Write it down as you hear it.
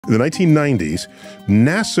In the 1990s,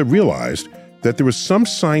 NASA realized that there was some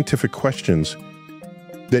scientific questions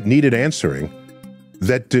that needed answering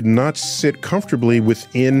that did not sit comfortably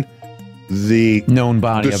within the known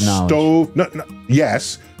body of knowledge.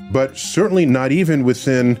 Yes, but certainly not even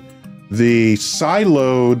within the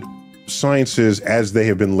siloed sciences as they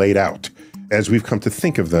have been laid out, as we've come to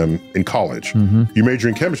think of them in college. You major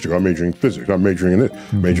in chemistry, I'm majoring in physics, I'm majoring in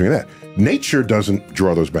this, majoring in that. Nature doesn't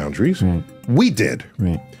draw those boundaries. We did.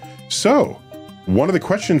 So one of the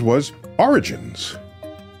questions was origins.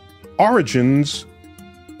 Origins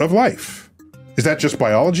of life. Is that just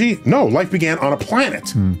biology? No, life began on a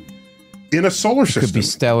planet. In a solar system. Could be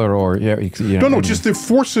stellar or... No, just the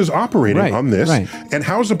forces operating on this. And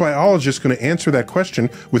how is a biologist going to answer that question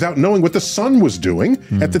without knowing what the sun was doing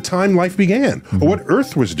at the time life began, or what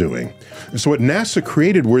Earth was doing? And so what NASA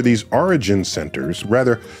created were these origin centers.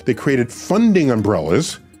 Rather, they created funding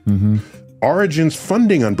umbrellas, origins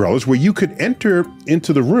funding umbrellas, where you could enter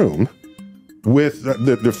into the room with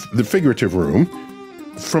the figurative room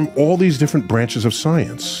from all these different branches of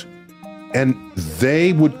science. And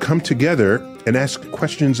they would come together and ask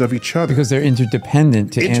questions of each other. Because they're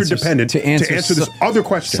interdependent to answer this other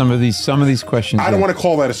question. Some of these questions. I don't want to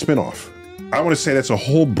call that a spin-off. I want to say that's a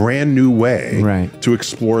whole brand new way to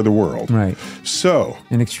explore the world. So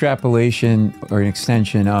an extrapolation or an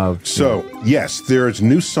extension of. So yes, there's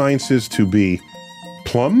new sciences to be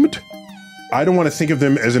plumbed. I don't want to think of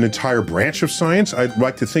them as an entire branch of science. I'd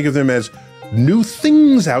like to think of them as new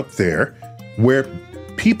things out there where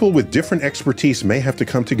people with different expertise may have to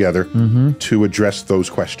come together to address those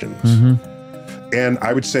questions. And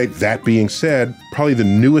I would say, that being said, probably the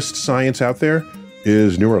newest science out there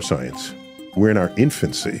is neuroscience. We're in our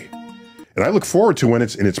infancy. And I look forward to when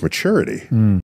it's in its maturity.